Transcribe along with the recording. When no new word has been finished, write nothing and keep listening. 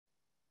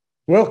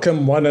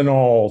Welcome, one and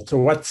all, to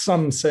what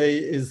some say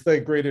is the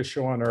greatest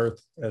show on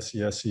earth,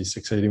 SESC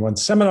 681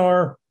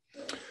 seminar.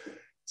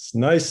 It's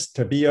nice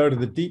to be out of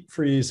the deep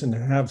freeze and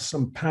have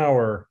some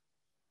power,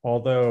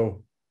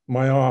 although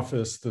my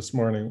office this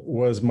morning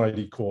was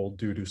mighty cold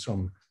due to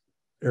some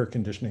air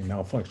conditioning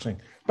malfunctioning.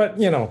 But,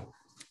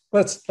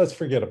 let's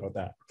forget about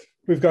that.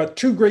 We've got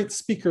two great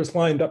speakers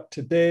lined up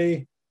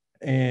today,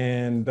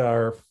 and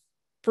our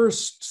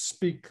first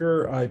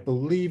speaker, I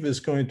believe,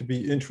 is going to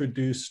be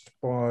introduced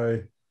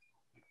by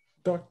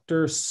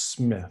Dr.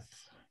 Smith.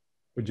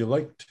 Would you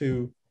like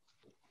to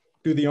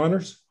do the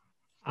honors?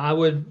 I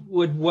would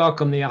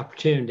welcome the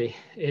opportunity.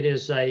 It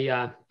is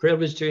a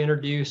privilege to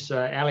introduce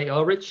Ali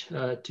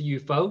Ullrich to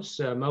you folks.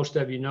 Most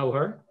of you know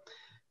her,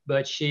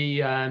 but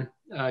she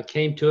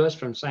came to us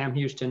from Sam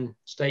Houston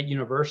State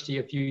University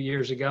a few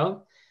years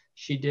ago.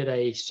 She did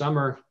a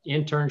summer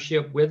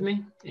internship with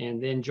me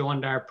and then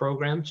joined our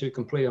program to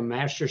complete a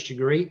master's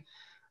degree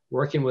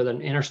working with an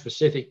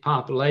interspecific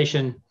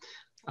population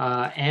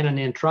and an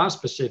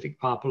intraspecific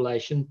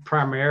population,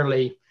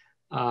 primarily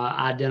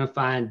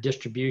identifying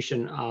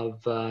distribution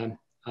of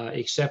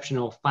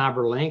exceptional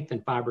fiber length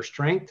and fiber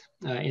strength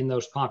in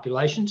those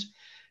populations.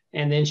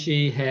 And then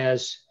she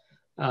has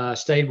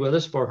stayed with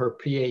us for her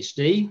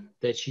Ph.D.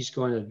 that she's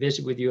going to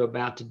visit with you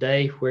about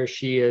today, where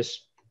she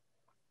is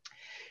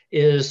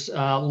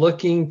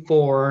looking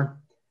for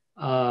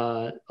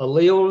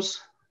alleles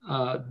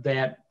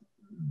that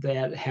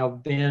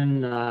have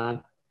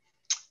been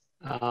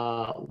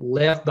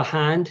left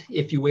behind,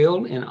 if you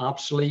will, in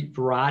obsolete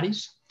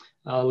varieties,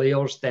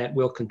 alleles that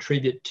will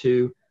contribute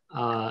to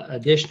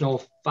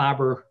additional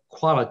fiber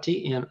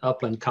quality in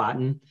upland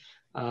cotton,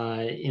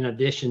 in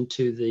addition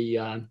to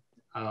the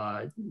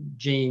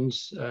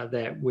genes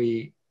that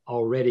we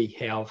already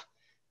have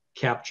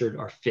captured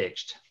or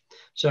fixed.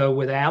 So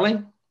with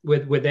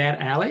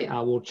that, Ali, I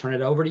will turn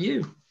it over to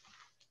you.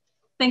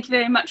 Thank you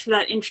very much for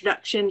that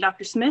introduction,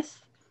 Dr. Smith.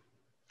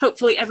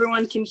 Hopefully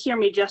everyone can hear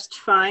me just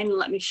fine.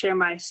 Let me share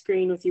my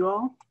screen with you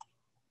all.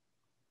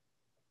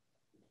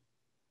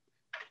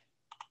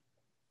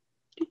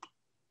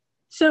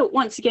 So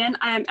once again,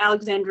 I am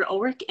Alexandra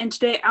Ullrich, and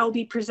today I will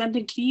be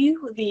presenting to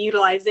you the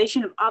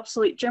utilization of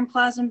obsolete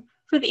germplasm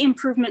for the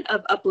improvement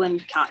of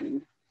upland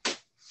cotton.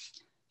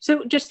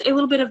 So just a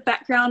little bit of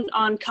background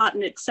on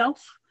cotton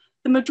itself.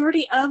 The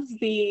majority of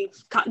the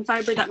cotton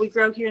fiber that we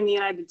grow here in the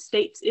United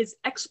States is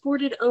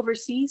exported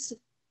overseas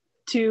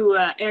to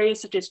areas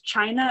such as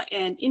China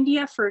and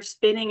India for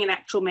spinning and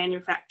actual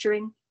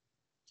manufacturing.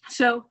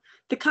 So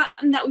the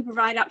cotton that we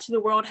provide out to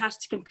the world has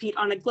to compete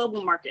on a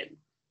global market.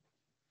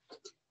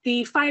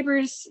 The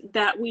fibers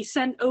that we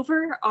send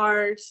over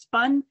are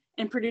spun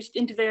and produced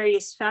into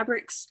various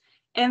fabrics,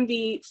 and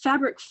the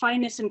fabric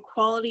fineness and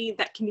quality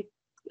that can be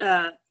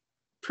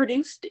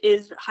produced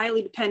is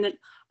highly dependent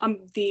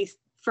on the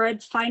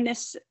thread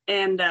fineness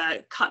and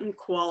cotton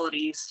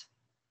qualities.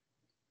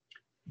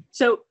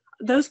 So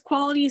those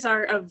qualities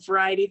are a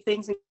variety of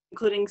things,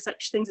 including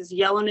such things as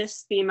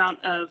yellowness, the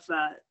amount of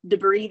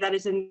debris that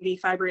is in the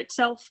fiber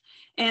itself,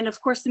 and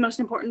of course the most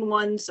important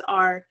ones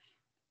are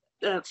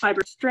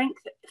fiber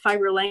strength,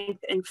 fiber length,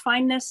 and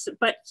fineness.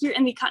 But here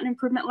in the Cotton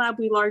Improvement Lab,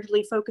 we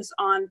largely focus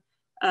on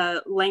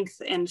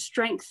length and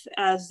strength,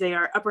 as they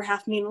are upper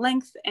half mean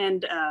length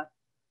and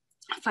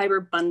fiber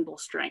bundle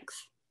strength.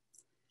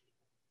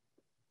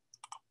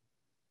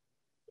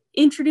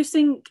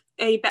 Introducing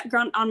a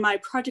background on my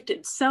project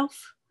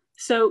itself.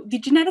 So the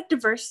genetic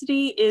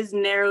diversity is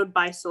narrowed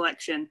by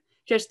selection.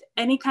 Just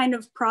any kind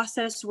of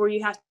process where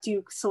you have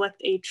to select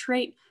a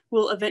trait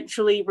will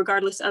eventually,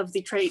 regardless of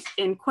the trait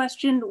in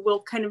question,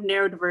 will kind of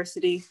narrow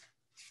diversity,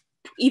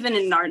 even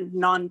in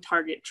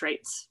non-target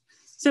traits.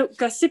 So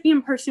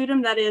Gossypium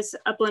hirsutum, that is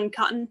upland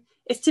cotton,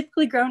 is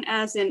typically grown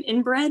as an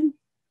inbred,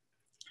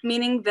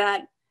 meaning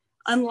that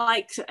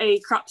unlike a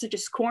crop such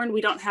as corn,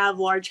 we don't have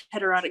large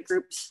heterotic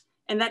groups.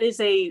 And that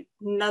is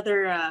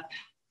another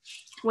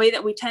way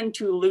that we tend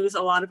to lose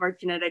a lot of our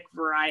genetic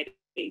variety.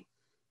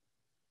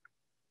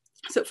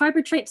 So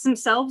fiber traits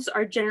themselves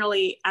are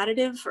generally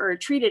additive, or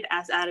treated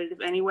as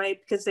additive anyway,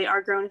 because they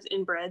are grown as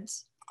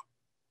inbreds.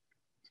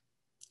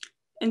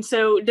 And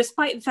so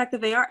despite the fact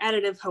that they are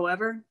additive,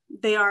 however,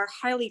 they are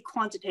highly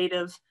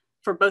quantitative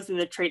for both of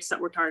the traits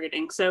that we're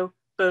targeting, so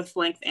both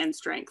length and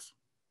strength.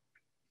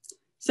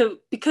 So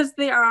because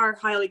they are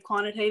highly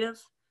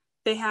quantitative,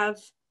 they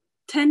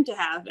tend to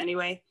have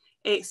anyway,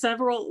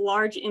 several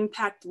large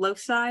impact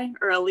loci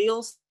or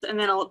alleles, and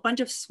then a bunch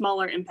of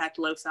smaller impact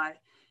loci.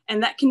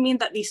 And that can mean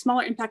that the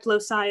smaller impact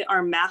loci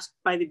are masked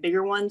by the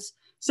bigger ones.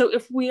 So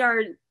if we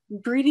are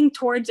breeding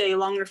towards a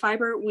longer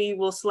fiber, we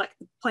will select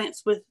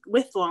plants with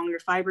longer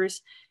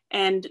fibers,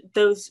 and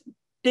those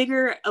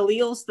bigger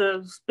alleles,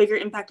 those bigger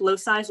impact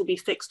loci will be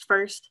fixed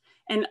first.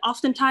 And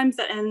oftentimes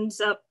that ends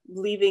up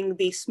leaving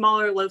the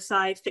smaller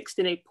loci fixed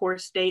in a poor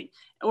state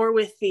or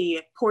with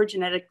the poor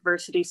genetic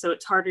diversity. So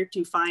it's harder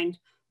to find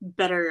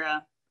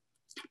better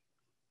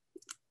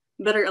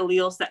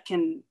alleles that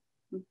can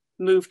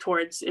move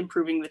towards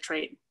improving the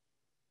trait.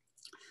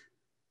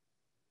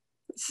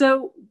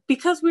 So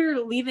because we're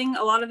leaving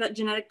a lot of that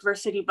genetic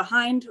diversity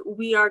behind,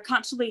 we are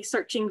constantly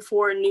searching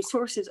for new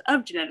sources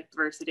of genetic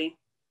diversity.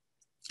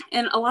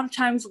 And a lot of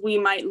times we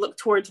might look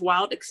towards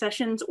wild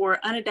accessions or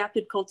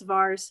unadapted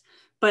cultivars,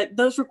 but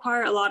those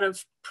require a lot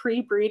of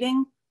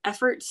pre-breeding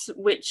efforts,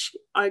 which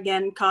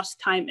again cost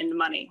time and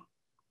money.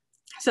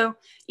 So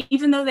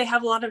even though they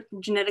have a lot of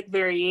genetic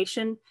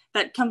variation,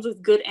 that comes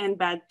with good and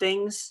bad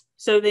things.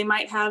 So they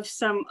might have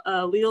some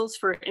alleles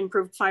for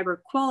improved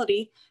fiber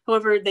quality.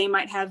 However, they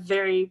might have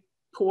very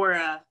poor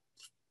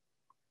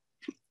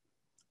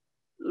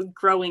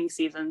growing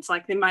seasons.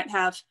 Like they might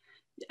have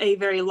a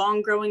very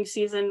long growing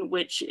season,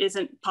 which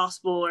isn't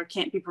possible or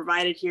can't be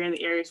provided here in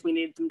the areas we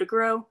need them to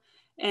grow.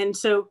 And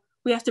so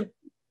we have to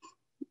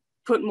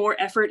put more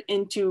effort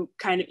into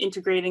kind of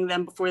integrating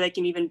them before they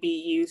can even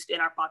be used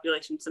in our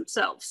populations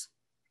themselves.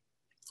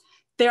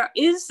 There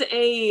is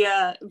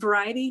a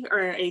variety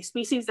or a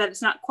species that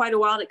is not quite a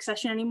wild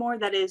accession anymore,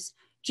 that is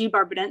G.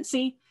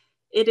 barbadense.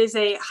 It is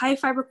a high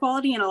fiber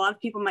quality, and a lot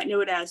of people might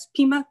know it as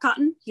Pima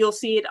cotton. You'll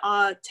see it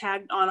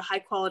tagged on high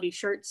quality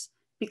shirts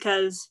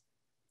because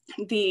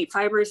the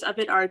fibers of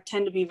it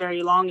tend to be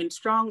very long and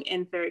strong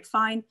and very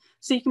fine,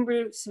 so you can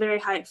produce very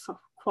high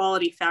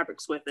quality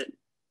fabrics with it.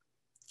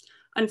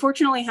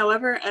 Unfortunately,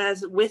 however,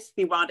 as with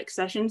the wild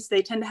accessions,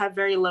 they tend to have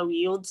very low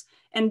yields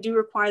and do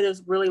require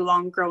those really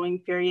long growing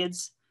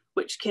periods,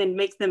 which can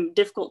make them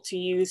difficult to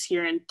use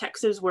here in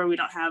Texas, where we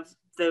don't have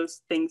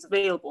those things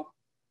available.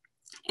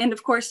 And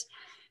of course,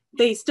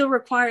 they still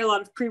require a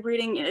lot of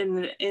pre-breeding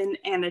in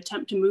an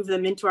attempt to move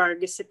them into our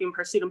Gossypium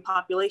hirsutum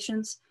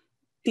populations,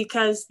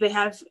 because they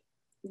have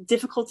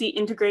difficulty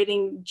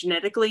integrating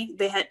genetically.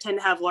 They tend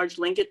to have large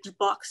linkage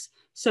blocks.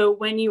 So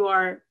when you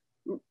are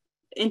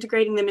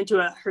integrating them into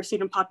a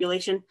hirsutum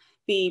population,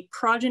 the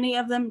progeny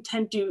of them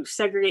tend to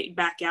segregate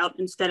back out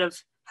instead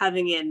of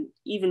having an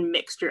even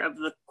mixture of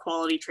the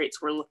quality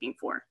traits we're looking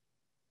for.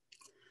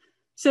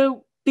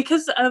 So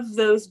because of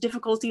those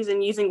difficulties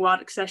in using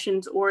wild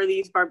accessions or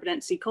these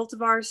barbadense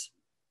cultivars,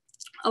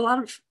 a lot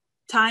of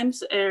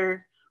times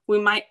we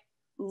might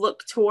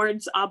look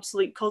towards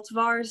obsolete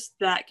cultivars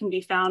that can be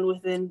found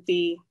within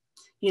the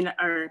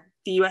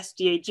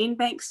USDA gene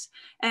banks,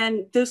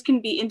 and those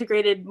can be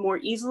integrated more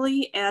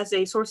easily as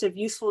a source of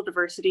useful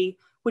diversity,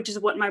 which is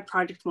what my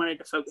project wanted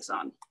to focus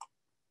on.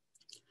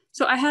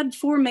 So I had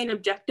 4 main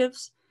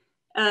objectives,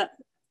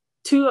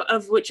 2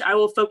 of which I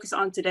will focus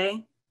on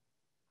today.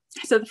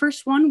 So the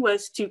first one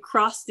was to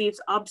cross these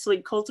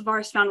obsolete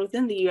cultivars found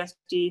within the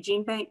USDA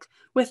gene bank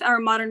with our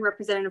modern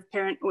representative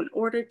parent in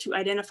order to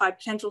identify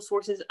potential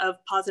sources of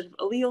positive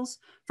alleles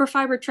for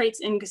fiber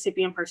traits in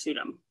Gossypium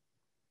hirsutum.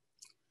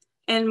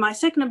 And my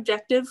second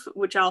objective,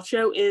 which I'll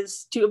show,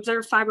 is to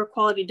observe fiber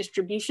quality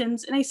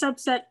distributions in a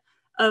subset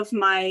of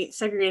my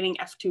segregating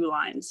F2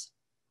 lines.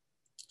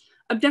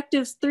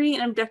 Objectives 3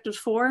 and objective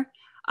 4,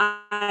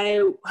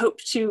 I hope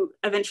to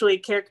eventually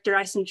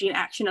characterize some gene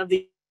action of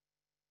the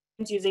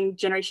using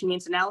generation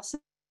means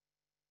analysis.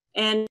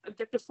 And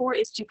objective 4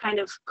 is to kind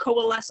of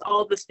coalesce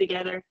all of this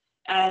together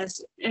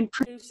and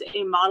produce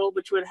a model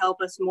which would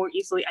help us more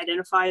easily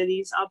identify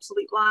these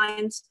obsolete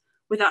lines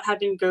without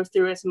having to go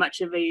through as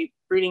much of a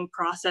breeding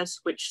process,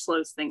 which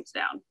slows things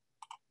down.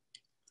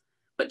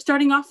 But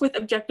starting off with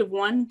objective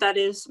 1, that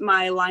is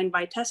my line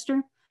by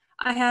tester,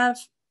 I have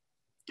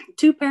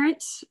 2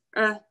 parents.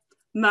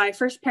 My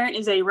first parent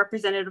is a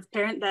representative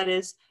parent that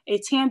is a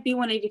TAM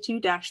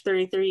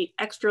B182-33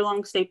 extra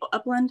long staple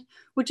upland,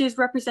 which is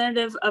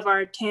representative of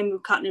our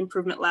TAMU Cotton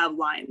Improvement Lab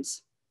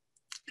lines.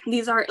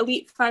 These are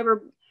elite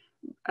fiber.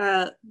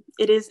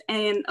 It is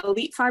an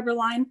elite fiber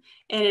line,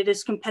 and it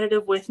is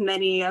competitive with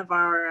many of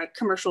our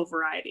commercial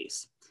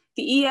varieties.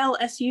 The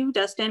ELSU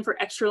does stand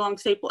for extra long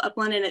staple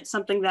upland, and it's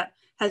something that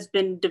has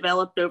been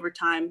developed over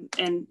time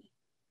and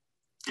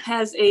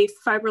has a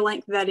fiber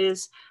length that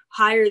is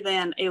higher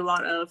than a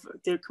lot of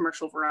the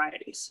commercial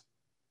varieties.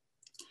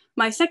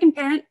 My second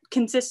parent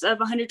consists of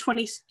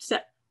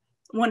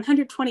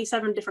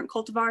 127 different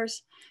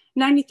cultivars.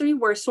 93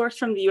 were sourced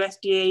from the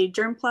USDA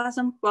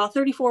Germplasm, while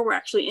 34 were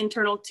actually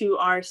internal to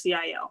our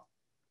CIL.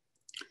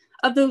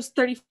 Of those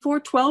 34,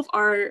 12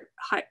 are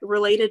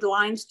related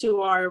lines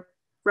to our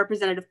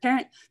representative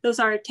parent. Those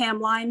are TAM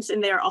lines,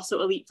 and they are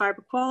also elite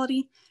fiber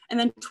quality. And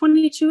then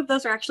 22 of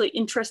those are actually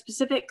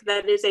intraspecific.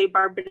 That is a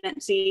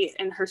barbadense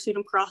and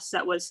hirsutum cross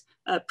that was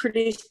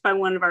produced by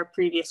one of our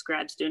previous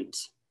grad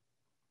students.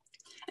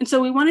 And so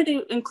we wanted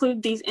to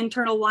include these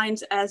internal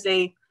lines as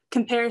a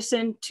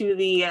comparison to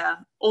the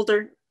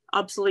older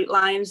obsolete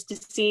lines to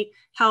see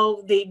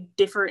how they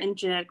differ in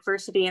genetic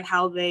diversity and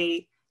how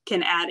they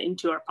can add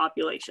into our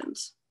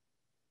populations.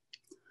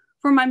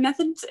 For my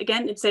methods,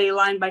 again, it's a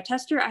line by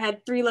tester. I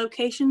had 3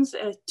 locations,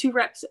 2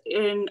 reps,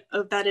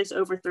 that is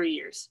over 3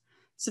 years.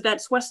 So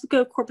that's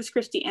Weslaco, Corpus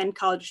Christi, and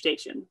College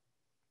Station.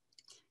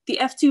 The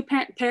F2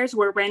 parent pairs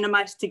were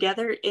randomized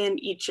together in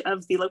each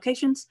of the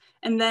locations,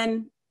 and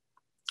then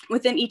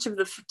within each of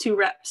the 2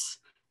 reps,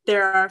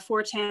 there are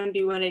 4 TAM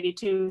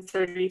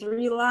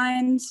B182-33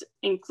 lines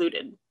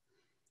included.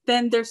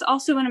 Then there's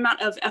also an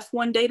amount of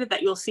F1 data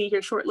that you'll see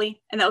here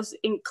shortly, and that was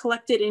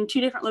collected in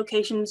 2 different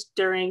locations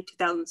during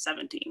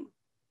 2017.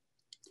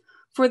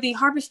 For the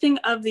harvesting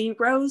of the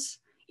rows,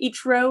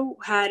 each row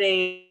had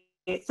a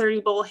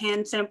 30-bowl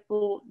hand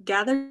sample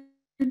gathered,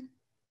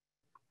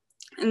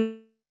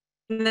 and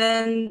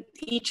then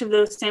each of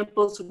those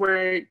samples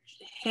were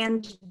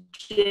hand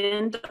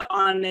ginned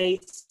on a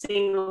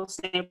single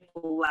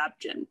sample lab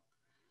gin.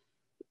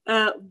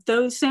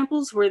 Those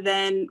samples were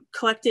then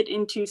collected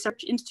into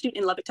Research Institute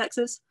in Lubbock,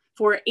 Texas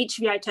for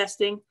HVI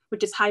testing,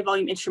 which is high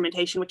volume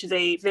instrumentation, which is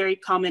a very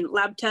common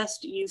lab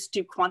test used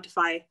to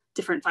quantify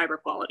different fiber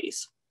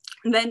qualities.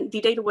 And then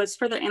the data was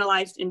further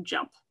analyzed in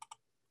JMP.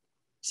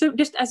 So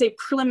just as a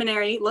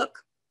preliminary look,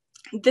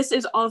 this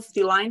is all of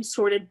the lines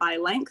sorted by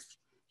length.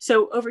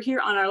 So over here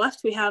on our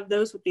left, we have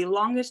those with the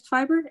longest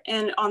fiber,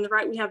 and on the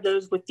right, we have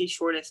those with the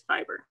shortest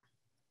fiber.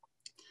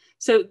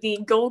 So the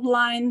gold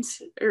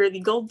lines, or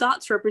the gold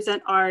dots,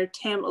 represent our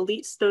TAM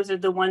elites. Those are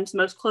the ones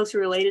most closely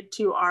related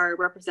to our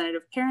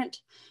representative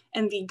parent.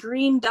 And the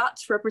green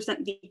dots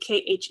represent the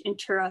KH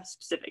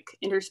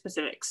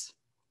interspecifics.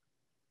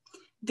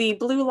 The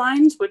blue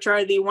lines, which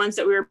are the ones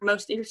that we were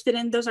most interested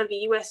in, those are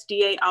the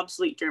USDA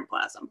obsolete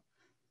germplasm.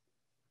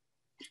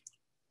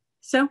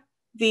 So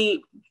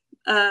the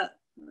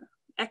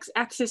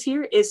x-axis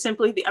here is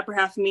simply the upper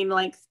half mean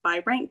length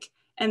by rank,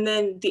 and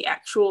then the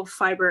actual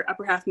fiber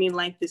upper half mean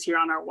length is here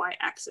on our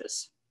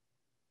y-axis.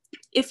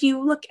 If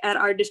you look at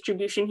our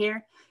distribution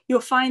here,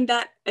 you'll find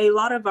that a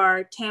lot of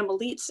our TAM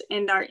elites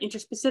and our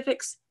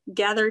interspecifics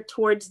gather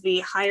towards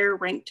the higher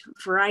ranked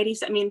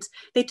varieties. That means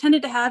they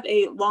tended to have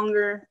a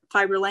longer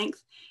fiber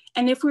length.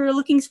 And if we were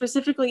looking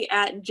specifically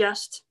at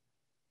just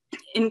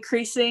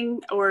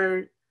increasing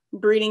or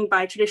breeding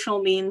by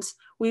traditional means,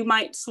 we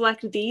might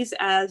select these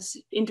as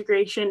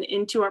integration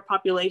into our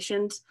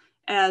populations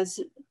as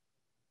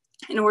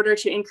in order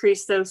to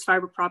increase those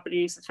fiber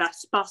properties as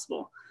fast as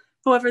possible.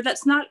 However,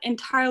 that's not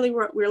entirely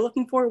what we're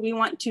looking for. We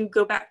want to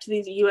go back to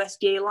these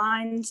USDA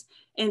lines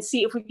and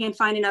see if we can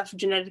find enough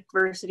genetic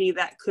diversity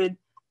that could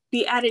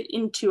be added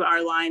into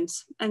our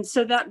lines. And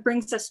so that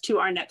brings us to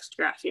our next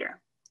graph here.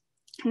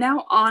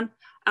 Now on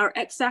our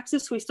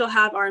x-axis, we still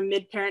have our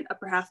mid-parent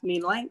upper half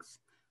mean length,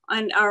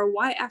 and our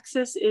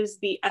y-axis is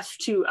the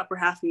F2 upper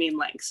half mean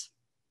lengths.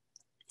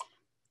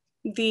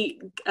 The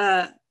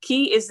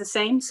key is the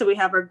same. So we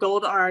have our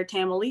gold are our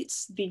TAM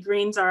elites, the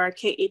greens are our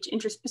KH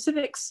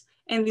interspecifics,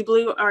 and the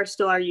blue are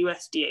still our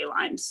USDA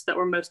lines that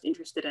we're most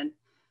interested in.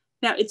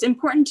 Now, it's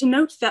important to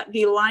note that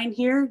the line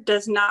here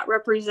does not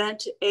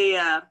represent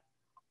a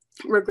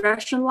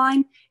regression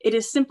line. It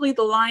is simply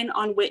the line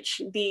on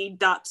which the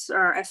dots,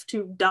 or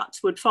F2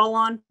 dots, would fall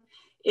on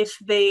if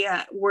they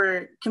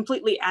were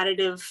completely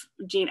additive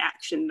gene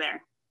action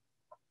there.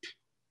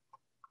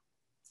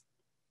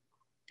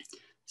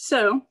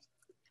 So,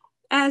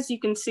 as you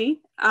can see,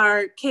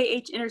 our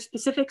KH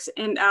interspecifics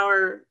and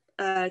our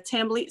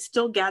TAM elite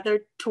still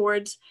gathered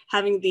towards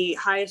having the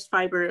highest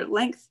fiber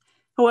length.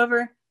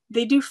 However,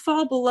 they do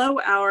fall below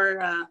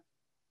our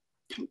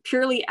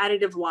purely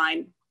additive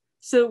line.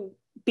 So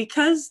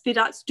because the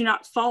dots do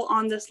not fall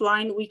on this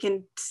line, we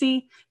can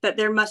see that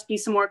there must be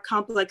some more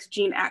complex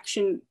gene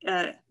action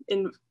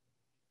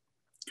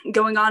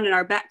going on in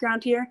our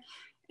background here.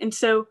 And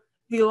so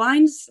the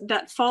lines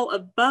that fall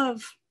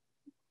above,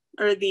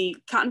 or the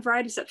cotton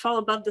varieties that fall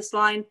above this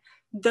line,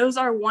 those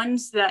are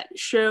ones that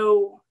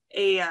show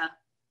a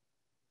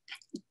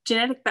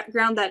genetic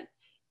background that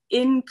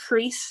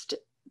increased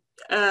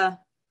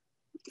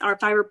our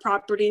fiber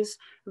properties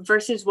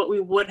versus what we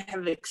would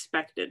have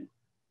expected.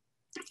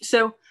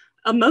 So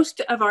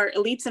most of our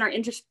elites and our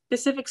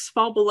interspecifics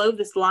fall below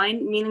this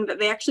line, meaning that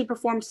they actually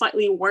perform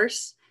slightly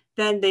worse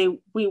than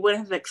we would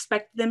have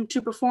expected them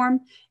to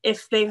perform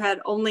if they had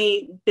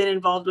only been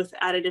involved with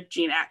additive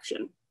gene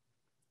action.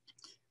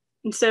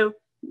 And so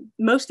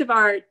most of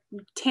our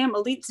TAM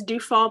elites do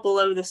fall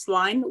below this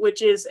line,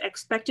 which is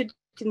expected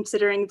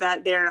considering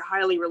that they're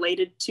highly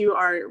related to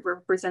our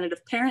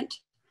representative parent.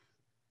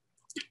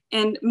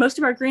 And most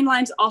of our green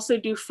lines also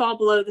do fall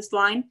below this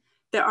line.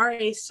 There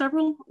are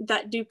several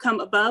that do come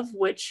above,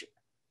 which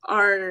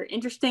are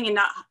interesting and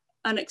not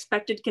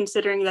unexpected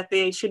considering that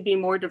they should be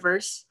more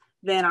diverse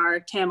than our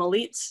TAM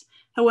elites.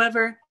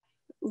 However,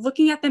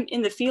 looking at them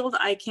in the field,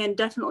 I can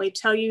definitely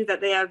tell you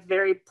that they have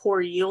very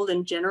poor yield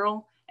in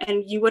general,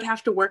 and you would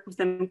have to work with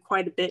them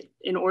quite a bit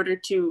in order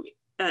to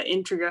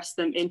introgress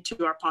them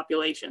into our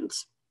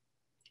populations.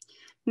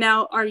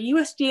 Now, our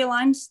USDA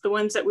lines, the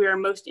ones that we are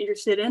most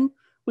interested in,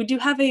 we do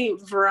have a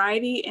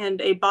variety and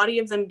a body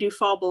of them do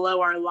fall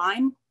below our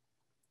line.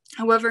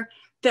 However,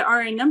 there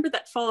are a number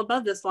that fall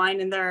above this line,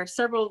 and there are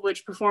several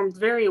which performed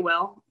very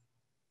well.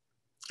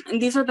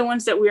 And these are the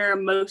ones that we are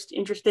most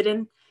interested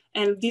in.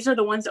 And these are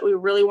the ones that we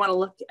really want to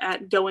look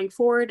at going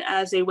forward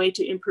as a way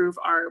to improve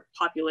our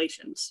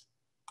populations.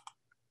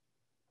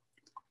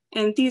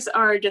 And these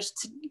are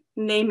just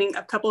naming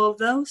a couple of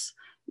those.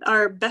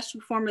 Our best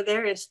performer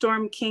there is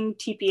Storm King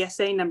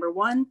TPSA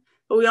 #1,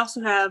 but we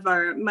also have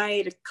our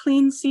Maeda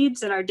Clean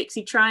seeds and our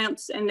Dixie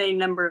Triumphs and a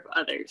number of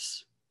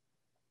others.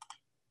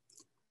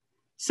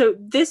 So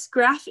this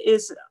graph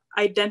is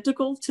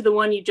identical to the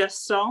one you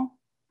just saw.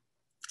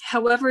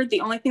 However, the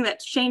only thing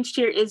that's changed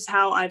here is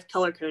how I've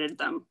color-coded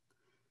them.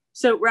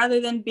 So rather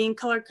than being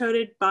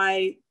color-coded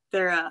by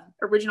their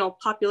original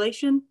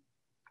population,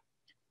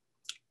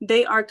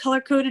 they are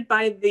color-coded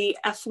by the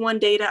F1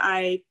 data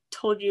I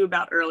told you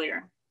about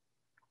earlier.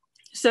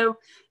 So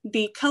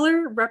the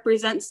color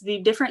represents the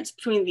difference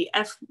between the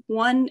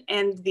F1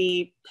 and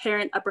the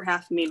parent upper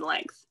half mean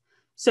length.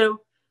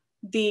 So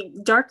the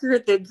darker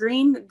the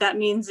green, that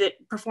means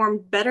it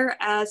performed better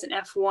as an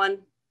F1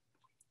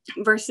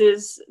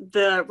 versus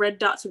the red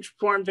dots, which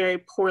performed very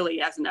poorly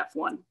as an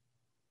F1.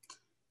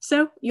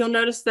 So you'll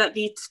notice that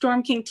the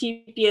Storm King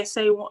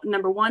TPSA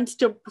number 1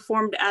 still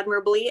performed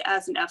admirably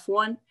as an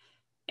F1,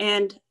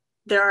 and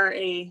there are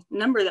a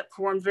number that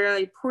performed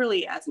very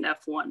poorly as an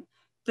F1.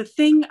 The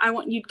thing I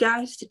want you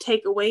guys to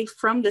take away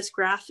from this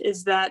graph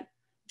is that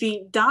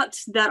the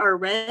dots that are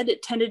red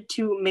tended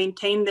to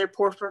maintain their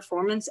poor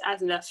performance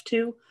as an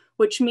F2,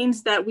 which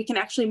means that we can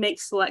actually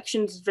make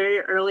selections very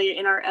early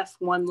in our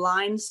F1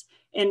 lines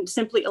and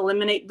simply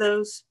eliminate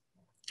those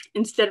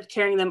instead of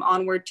carrying them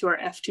onward to our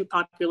F2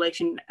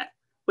 population,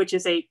 which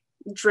is a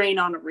drain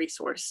on a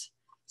resource.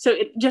 So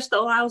it just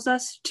allows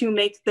us to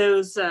make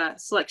those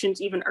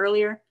selections even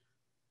earlier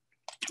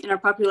in our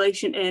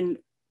population and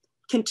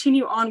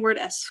continue onward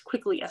as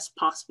quickly as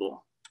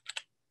possible.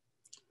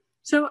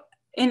 So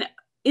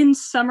in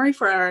summary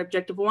for our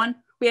objective 1,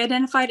 we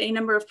identified a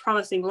number of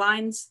promising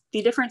lines.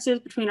 The differences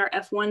between our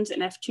F1s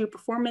and F2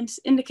 performance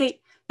indicate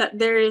that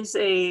there is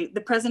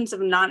the presence of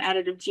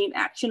non-additive gene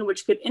action,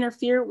 which could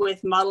interfere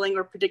with modeling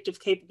or predictive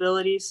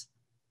capabilities.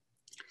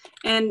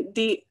 And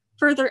the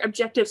further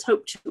objectives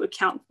hope to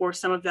account for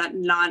some of that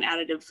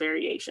non-additive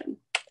variation.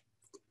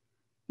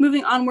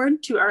 Moving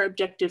onward to our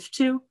objective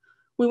 2,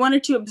 we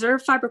wanted to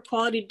observe fiber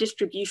quality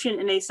distribution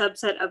in a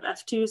subset of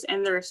F2s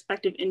and their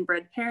respective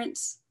inbred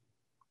parents,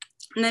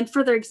 and then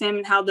further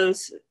examine how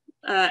those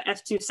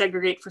F2s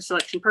segregate for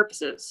selection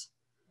purposes.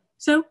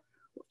 So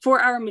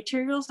for our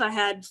materials, I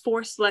had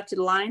 4 selected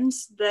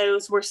lines.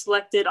 Those were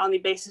selected on the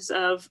basis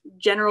of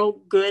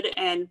general good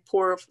and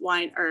poor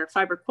line or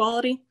fiber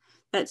quality.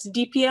 That's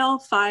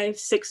DPL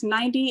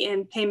 5690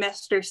 and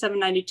Paymester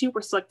 792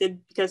 were selected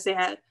because they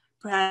had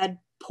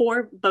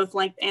poor both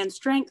length and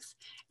strength.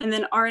 And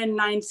then RN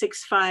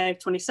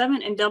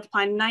 96527 and Delta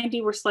Pine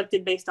 90 were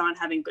selected based on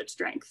having good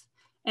strength.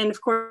 And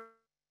of course,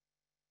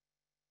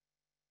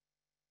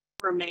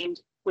 remained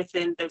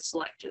within those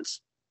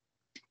selections.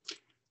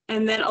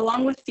 And then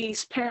along with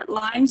these parent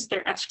lines,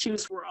 their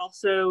F2s were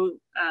also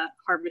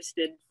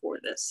harvested for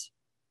this.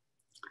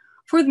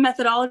 For the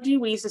methodology,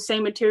 we used the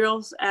same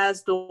materials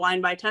as the line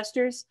by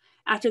testers.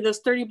 After those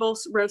 30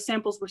 row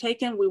samples were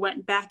taken, we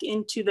went back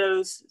into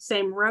those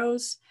same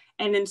rows,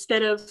 and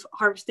instead of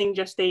harvesting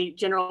just a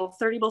general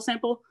 30 bowl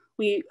sample,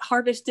 we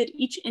harvested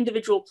each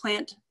individual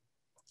plant,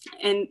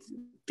 and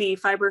the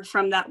fiber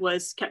from that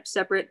was kept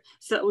separate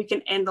so that we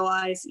can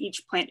analyze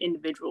each plant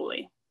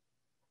individually.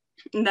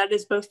 And that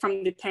is both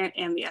from the parent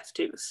and the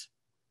F2s.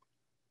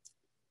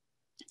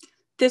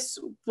 This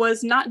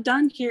was not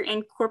done here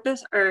in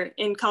Corpus or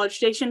in College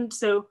Station,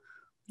 so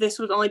this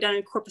was only done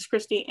in Corpus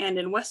Christi and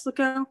in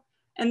Weslaco.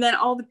 And then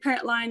all the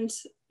parent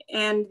lines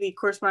and the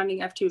corresponding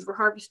F2s were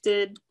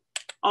harvested,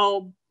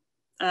 all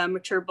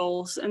mature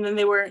bowls, and then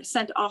they were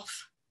sent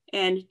off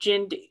and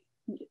ginned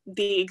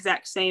the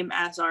exact same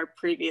as our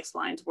previous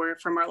lines were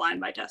from our line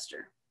by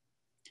tester.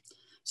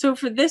 So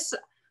for this,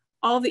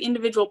 all the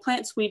individual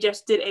plants, we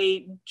just did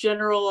a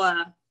general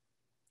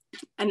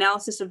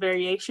analysis of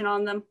variation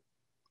on them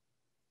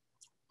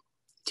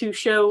to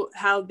show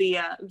how the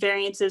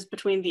variances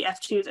between the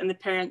F2s and the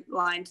parent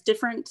lines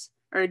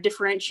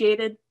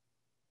differentiated.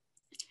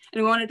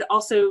 And we wanted to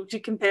also to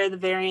compare the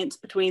variance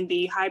between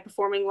the high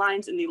performing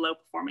lines and the low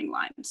performing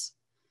lines.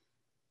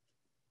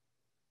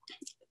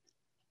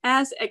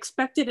 As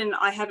expected, and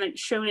I haven't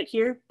shown it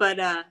here, but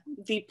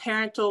the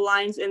parental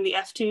lines in the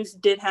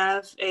F2s did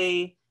have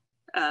a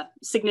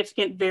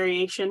significant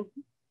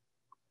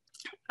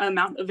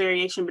amount of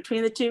variation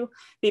between the two.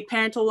 The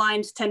parental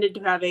lines tended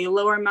to have a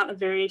lower amount of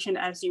variation,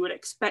 as you would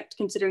expect,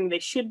 considering they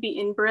should be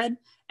inbred.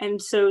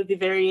 And so the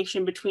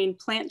variation between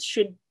plants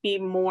should be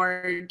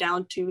more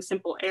down to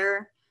simple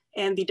error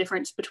and the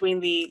difference between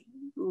the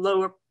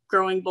lower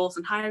growing bulls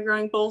and higher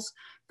growing bulls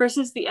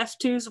versus the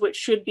F2s, which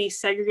should be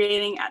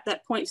segregating at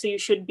that point. So you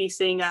should be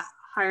seeing a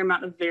higher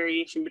amount of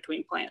variation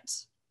between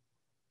plants.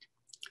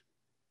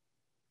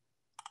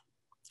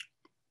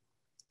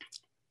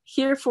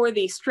 Here for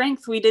the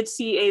strength, we did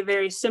see a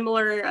very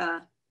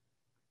similar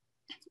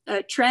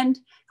trend.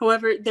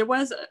 However, there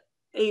was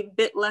a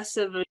bit less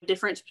of a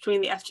difference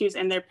between the F2s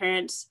and their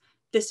parents.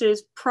 This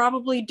is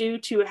probably due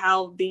to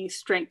how the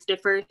strength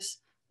differs.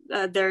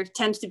 There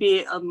tends to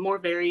be more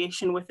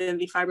variation within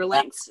the fiber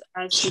lengths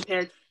as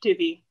compared to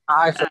the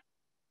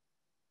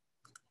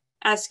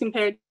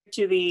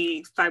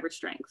fiber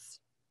strength.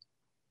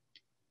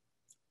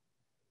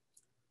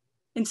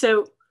 And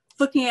so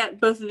looking at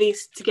both of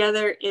these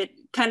together, it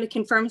kind of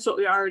confirms what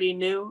we already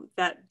knew,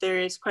 that there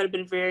is quite a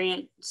bit of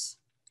variance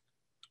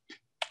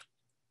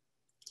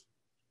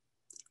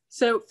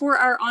So for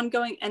our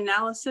ongoing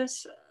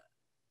analysis,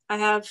 I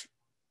have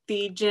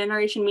the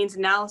generation means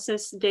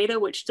analysis data,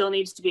 which still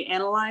needs to be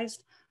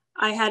analyzed.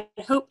 I had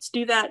hoped to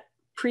do that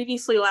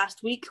previously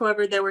last week.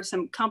 However, there were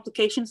some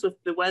complications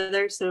with the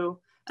weather.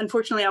 So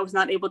unfortunately, I was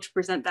not able to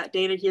present that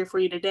data here for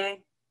you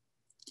today.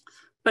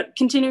 But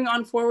continuing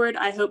on forward,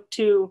 I hope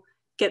to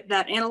get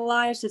that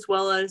analyzed as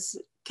well as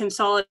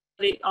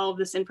consolidate all of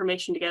this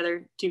information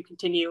together to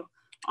continue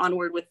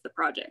onward with the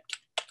project.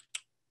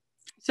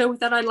 So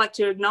with that, I'd like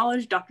to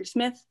acknowledge Dr.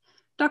 Smith,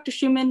 Dr.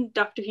 Schumann,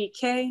 Dr.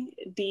 K,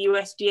 the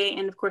USDA,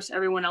 and of course,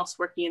 everyone else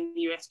working in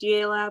the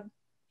USDA lab,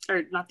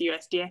 or not the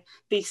USDA,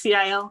 the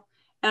CIL,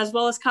 as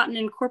well as Cotton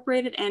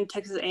Incorporated and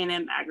Texas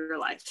A&M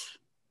AgriLife.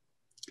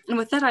 And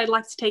with that, I'd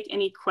like to take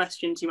any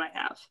questions you might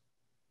have.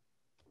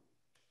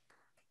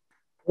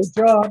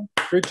 Good job.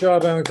 Great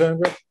job,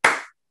 Alexandra.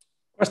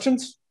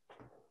 Questions?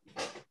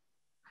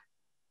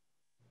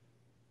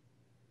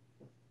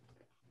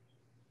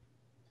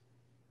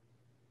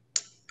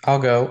 I'll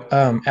go.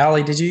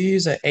 Ali, did you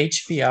use a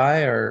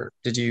HVI or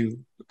did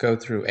you go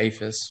through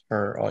APHIS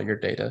for all your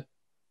data?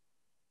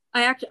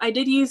 I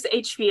did use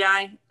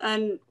HVI,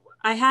 and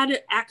I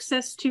had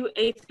access to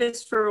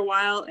APHIS for a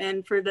while.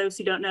 And for those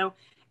who don't know,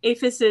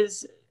 APHIS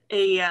is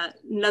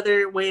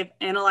another way of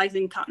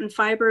analyzing cotton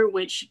fiber,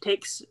 which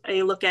takes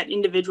a look at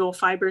individual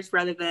fibers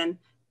rather than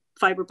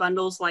fiber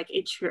bundles like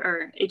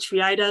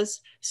HVI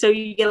does. So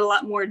you get a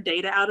lot more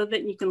data out of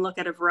it, and you can look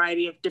at a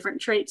variety of different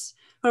traits.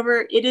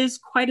 However, it is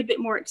quite a bit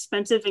more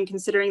expensive, and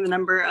considering the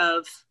number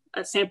of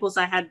samples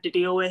I had to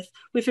deal with,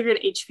 we figured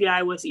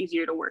HVI was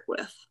easier to work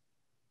with.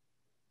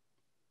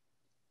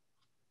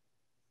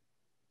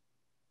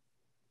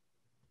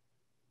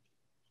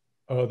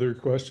 Other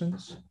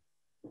questions?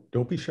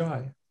 Don't be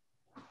shy.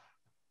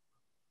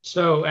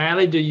 So,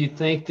 Ali, do you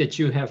think that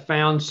you have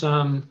found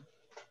some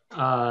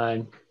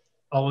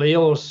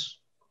alleles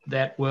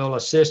that will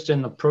assist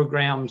in the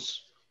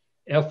program's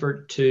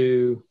effort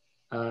to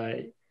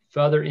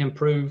further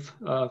improve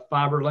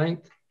fiber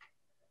length?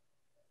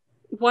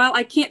 While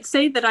I can't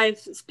say that I've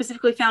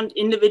specifically found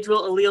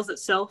individual alleles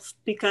itself,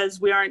 because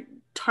we aren't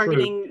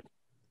targeting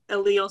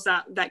alleles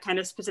at that kind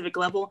of specific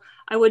level,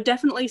 I would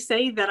definitely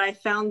say that I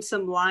found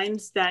some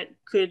lines that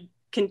could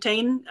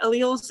contain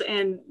alleles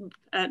and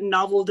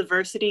novel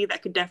diversity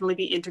that could definitely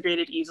be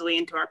integrated easily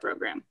into our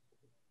program.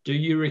 Do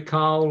you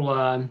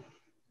recall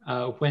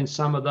when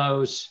some of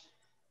those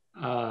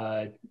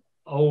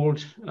old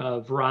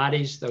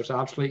varieties, those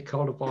obsolete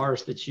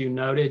cultivars that you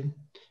noted,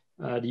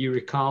 do you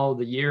recall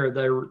the year of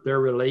their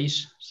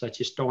release,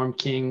 such as Storm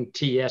King,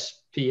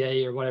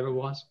 TSPA, or whatever it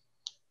was?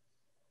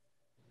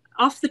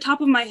 Off the top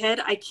of my head,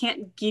 I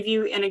can't give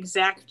you an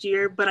exact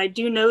year, but I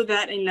do know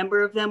that a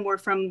number of them were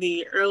from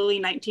the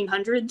early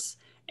 1900s,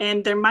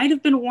 and there might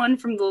have been one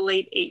from the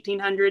late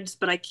 1800s,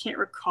 but I can't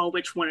recall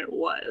which one it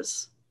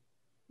was.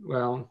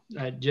 Well,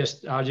 I'll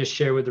just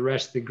share with the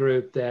rest of the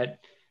group that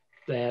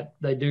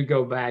they do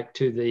go back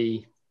to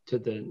the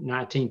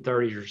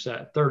 1930s or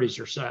so, 30s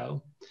or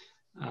so.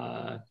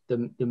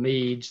 The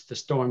Meads, the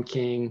Storm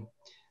King,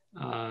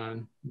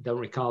 don't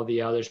recall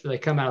the others, but they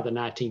come out of the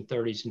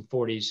 1930s and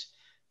 40s.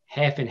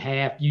 Half and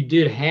half. You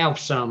did have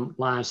some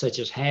lines such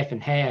as half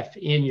and half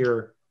in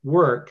your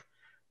work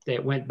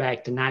that went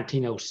back to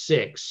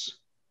 1906.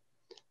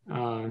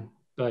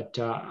 But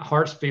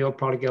Hartsfield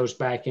probably goes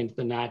back into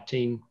the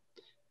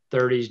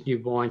 1930s. New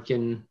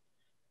Boykin.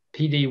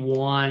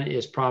 PD1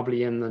 is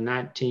probably in the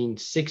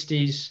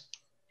 1960s.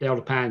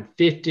 Delta Pine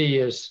 50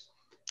 is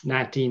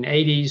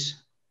 1980s.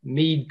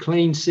 Mead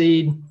Clean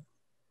Seed,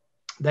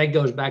 that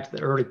goes back to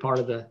the early part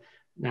of the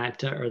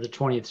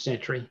 20th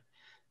century.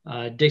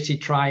 Dixie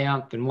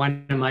Triumph and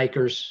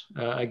Winemaker's,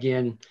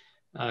 again,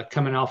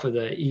 coming off of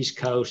the East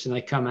Coast, and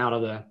they come out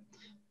of the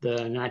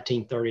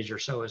 1930s or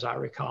so, as I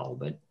recall.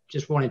 But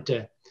just wanted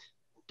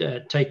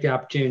to take the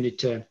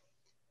opportunity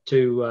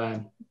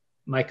to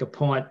make a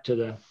point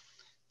to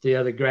the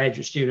other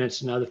graduate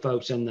students and other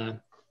folks in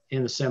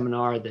the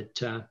seminar that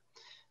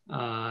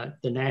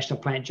the National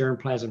Plant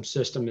Germplasm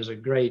System is a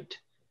great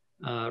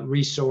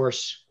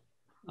resource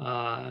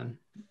and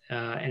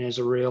is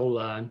a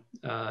real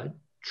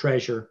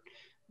treasure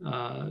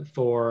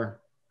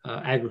for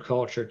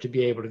agriculture to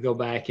be able to go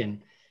back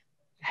and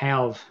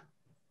have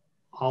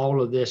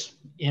all of this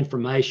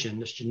information,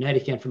 this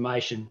genetic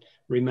information,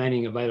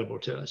 remaining available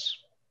to us.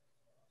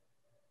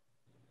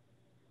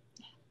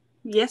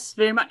 Yes,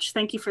 very much.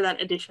 Thank you for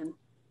that addition.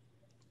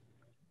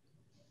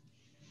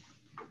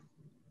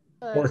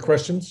 More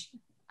questions?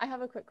 I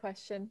have a quick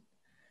question.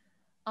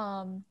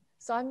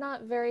 So I'm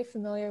not very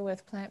familiar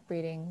with plant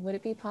breeding. Would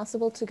it be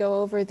possible to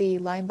go over the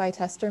line by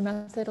tester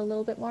method a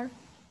little bit more?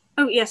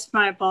 Oh, yes,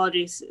 my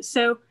apologies.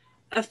 So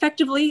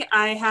effectively,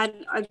 I had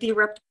the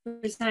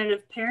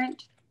representative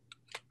parent.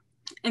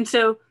 And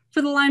so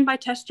for the line by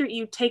tester,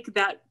 you take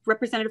that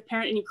representative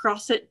parent and you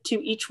cross it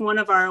to each one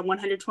of our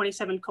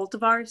 127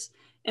 cultivars.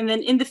 And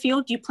then in the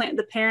field, you plant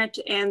the parent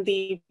and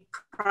the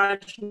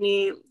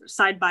progeny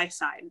side by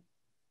side.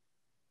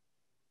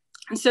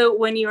 And so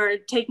when you are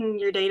taking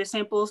your data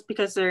samples,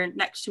 because they're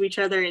next to each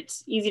other,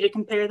 it's easy to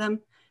compare them.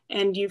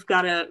 and you've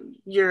got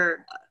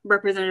your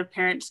representative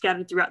parent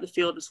scattered throughout the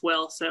field as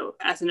well. So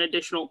as an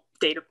additional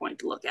data point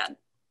to look at.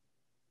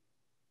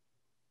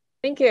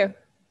 Thank you.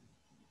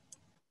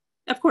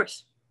 Of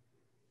course.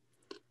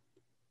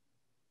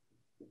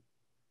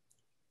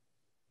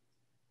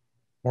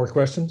 More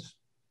questions?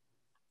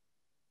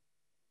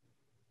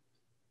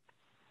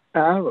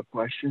 I have a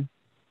question.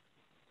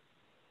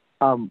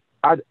 I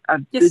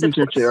Yes, didn't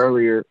catch it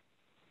earlier.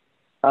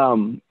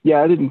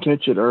 Yeah, I didn't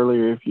catch it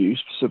earlier if you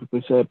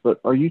specifically said, but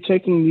are you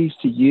taking these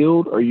to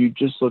yield or are you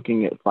just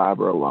looking at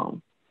fiber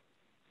alone?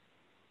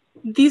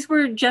 These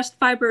were just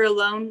fiber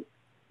alone.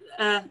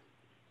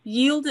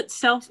 Yield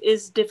itself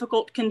is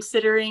difficult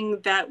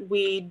considering that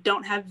we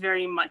don't have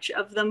very much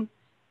of them,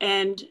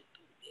 and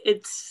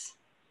it's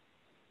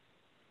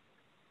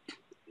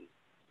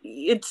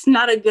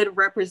not a good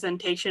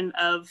representation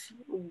of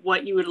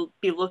what you would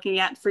be looking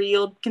at for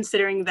yield,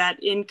 considering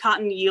that in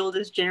cotton, yield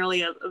is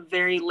generally a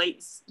very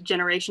late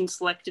generation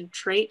selected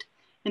trait.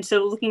 And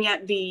so looking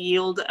at the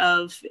yield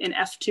of an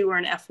F2 or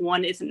an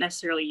F1 isn't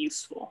necessarily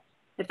useful,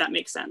 if that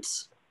makes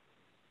sense.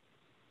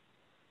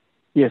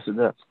 Yes, it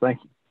does. Thank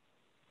you.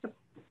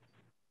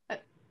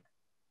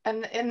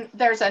 And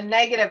there's a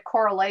negative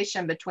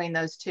correlation between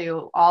those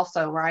two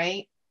also,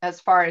 right?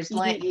 As far as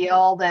lint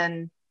yield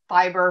and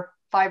fiber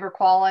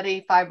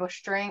quality, fiber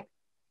strength?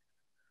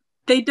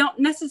 They don't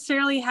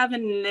necessarily have a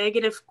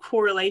negative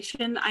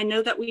correlation. I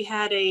know that we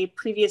had a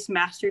previous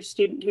master's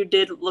student who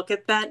did look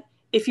at that.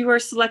 If you are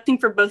selecting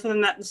for both of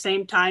them at the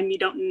same time, you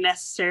don't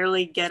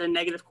necessarily get a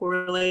negative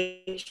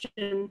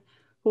correlation.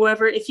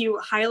 However, if you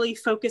highly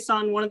focus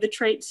on one of the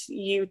traits,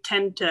 you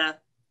tend to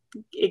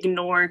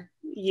ignore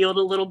yield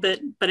a little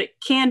bit, but it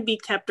can be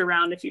kept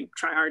around if you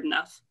try hard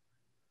enough.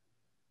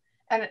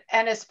 And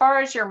as far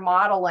as your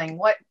modeling,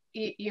 what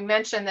you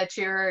mentioned that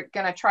you're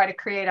going to try to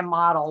create a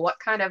model. What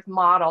kind of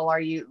model are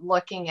you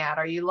looking at?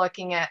 Are you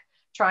looking at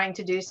trying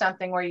to do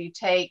something where you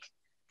take,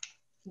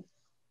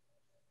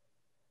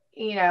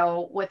 you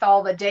know, with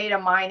all the data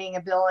mining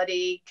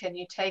ability, can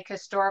you take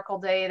historical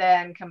data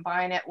and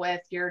combine it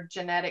with your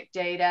genetic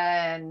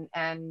data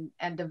and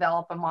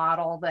develop a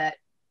model that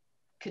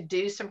could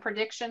do some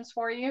predictions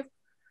for you?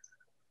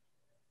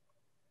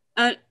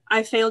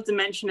 I failed to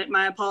mention it,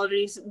 my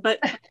apologies, but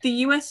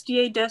the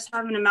USDA does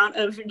have an amount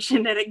of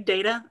genetic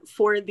data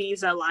for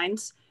these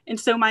lines. And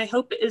so my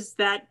hope is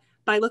that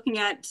by looking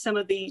at some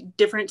of the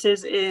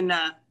differences in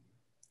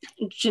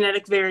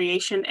genetic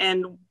variation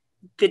and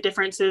the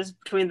differences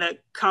between the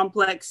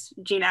complex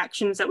gene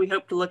actions that we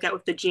hope to look at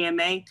with the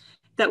GMA,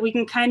 that we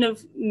can kind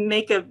of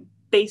make a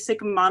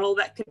basic model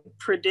that could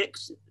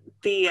predict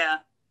the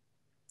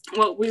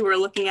what we were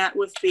looking at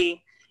with the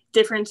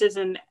differences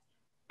in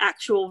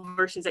actual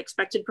versus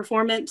expected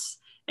performance,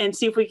 and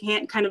see if we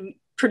can't kind of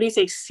produce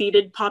a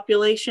seeded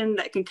population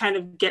that can kind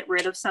of get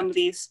rid of some of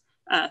these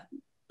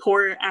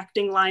poor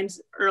acting lines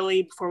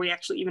early before we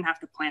actually even have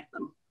to plant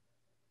them.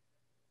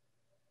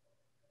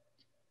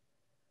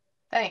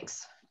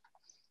 Thanks.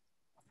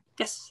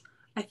 Yes,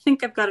 I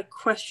think I've got a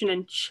question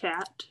in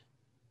chat.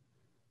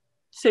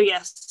 So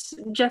yes,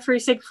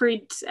 Jeffrey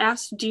Siegfried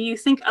asked, do you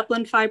think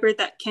upland fiber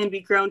that can be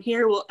grown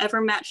here will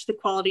ever match the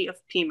quality of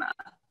Pima?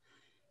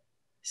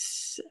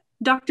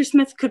 Dr.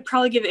 Smith could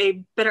probably give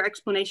a better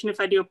explanation if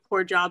I do a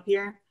poor job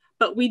here,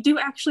 but we do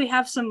actually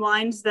have some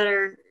lines that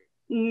are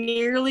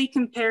nearly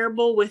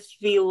comparable with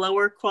the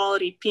lower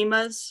quality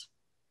Pimas.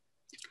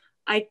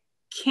 I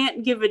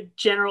can't give a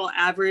general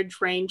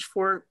average range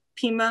for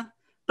Pima,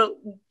 but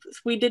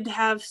we did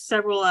have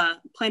several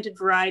planted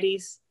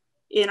varieties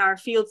in our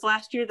fields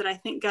last year that I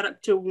think got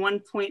up to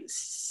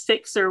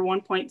 1.6 or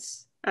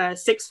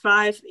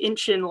 1.65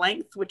 inch in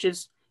length, which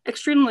is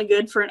extremely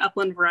good for an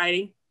upland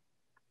variety.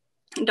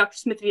 Dr.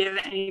 Smith, if you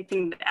have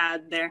anything to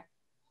add there.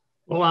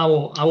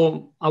 Well, I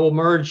will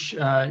merge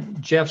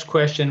Jeff's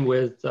question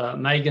with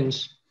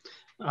Megan's,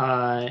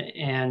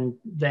 and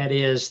that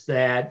is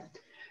that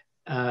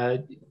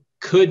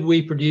could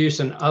we produce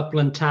an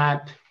upland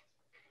type,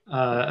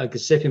 a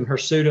Gossypium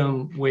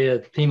hirsutum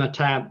with Pima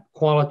type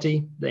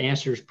quality? The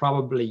answer is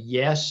probably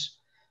yes,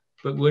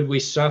 but would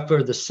we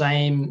suffer the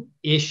same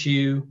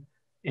issue,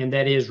 and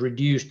that is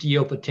reduced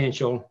yield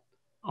potential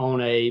on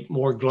a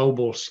more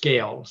global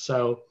scale?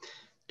 So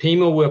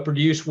Pima will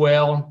produce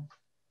well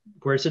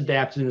where it's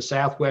adapted in the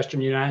southwestern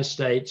United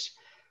States,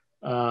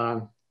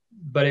 but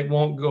it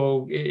won't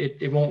go.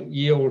 It won't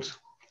yield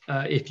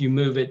if you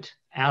move it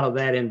out of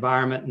that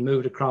environment and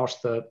move it across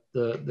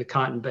the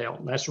cotton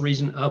belt. That's the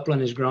reason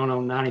upland is grown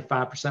on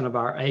 95% of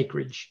our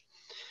acreage.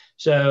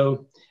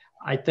 So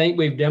I think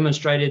we've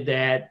demonstrated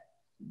that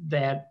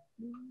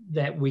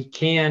we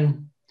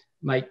can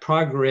make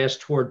progress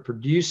toward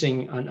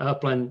producing an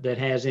upland that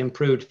has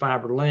improved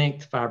fiber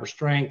length, fiber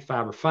strength,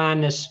 fiber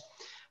fineness,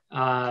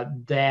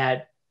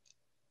 that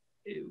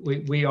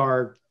we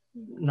are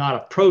not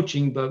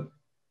approaching, but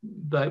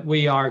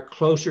we are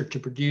closer to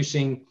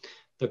producing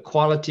the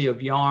quality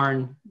of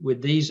yarn with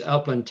these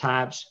upland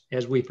types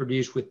as we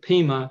produce with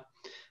Pima.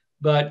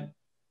 But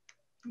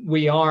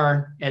we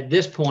are, at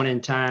this point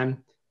in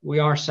time, we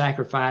are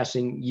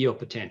sacrificing yield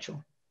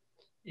potential.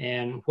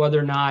 And whether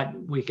or not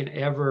we can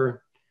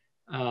ever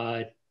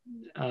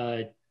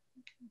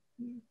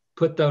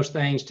put those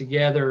things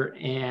together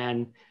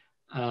and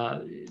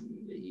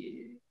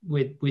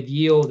with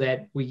yield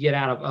that we get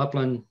out of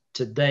upland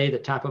today, the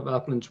type of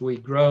uplands we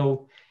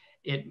grow,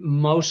 it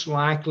most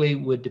likely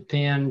would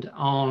depend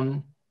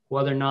on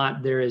whether or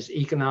not there is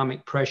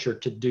economic pressure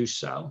to do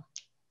so.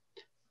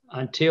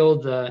 Until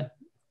the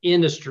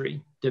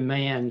industry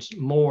demands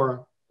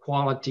more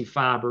quality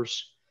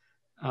fibers,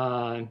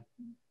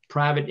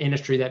 private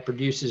industry that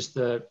produces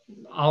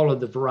all of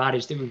the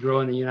varieties that we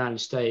grow in the United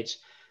States,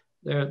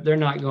 they're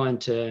not going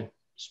to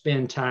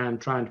spend time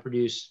trying to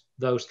produce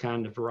those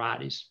kind of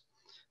varieties,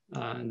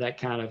 that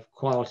kind of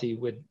quality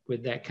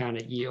with that kind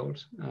of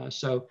yield.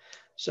 So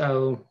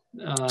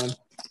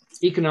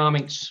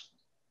economics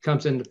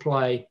comes into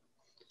play.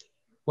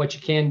 What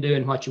you can do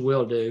and what you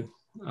will do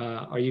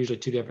are usually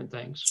two different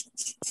things.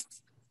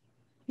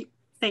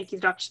 Thank you,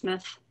 Dr.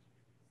 Smith.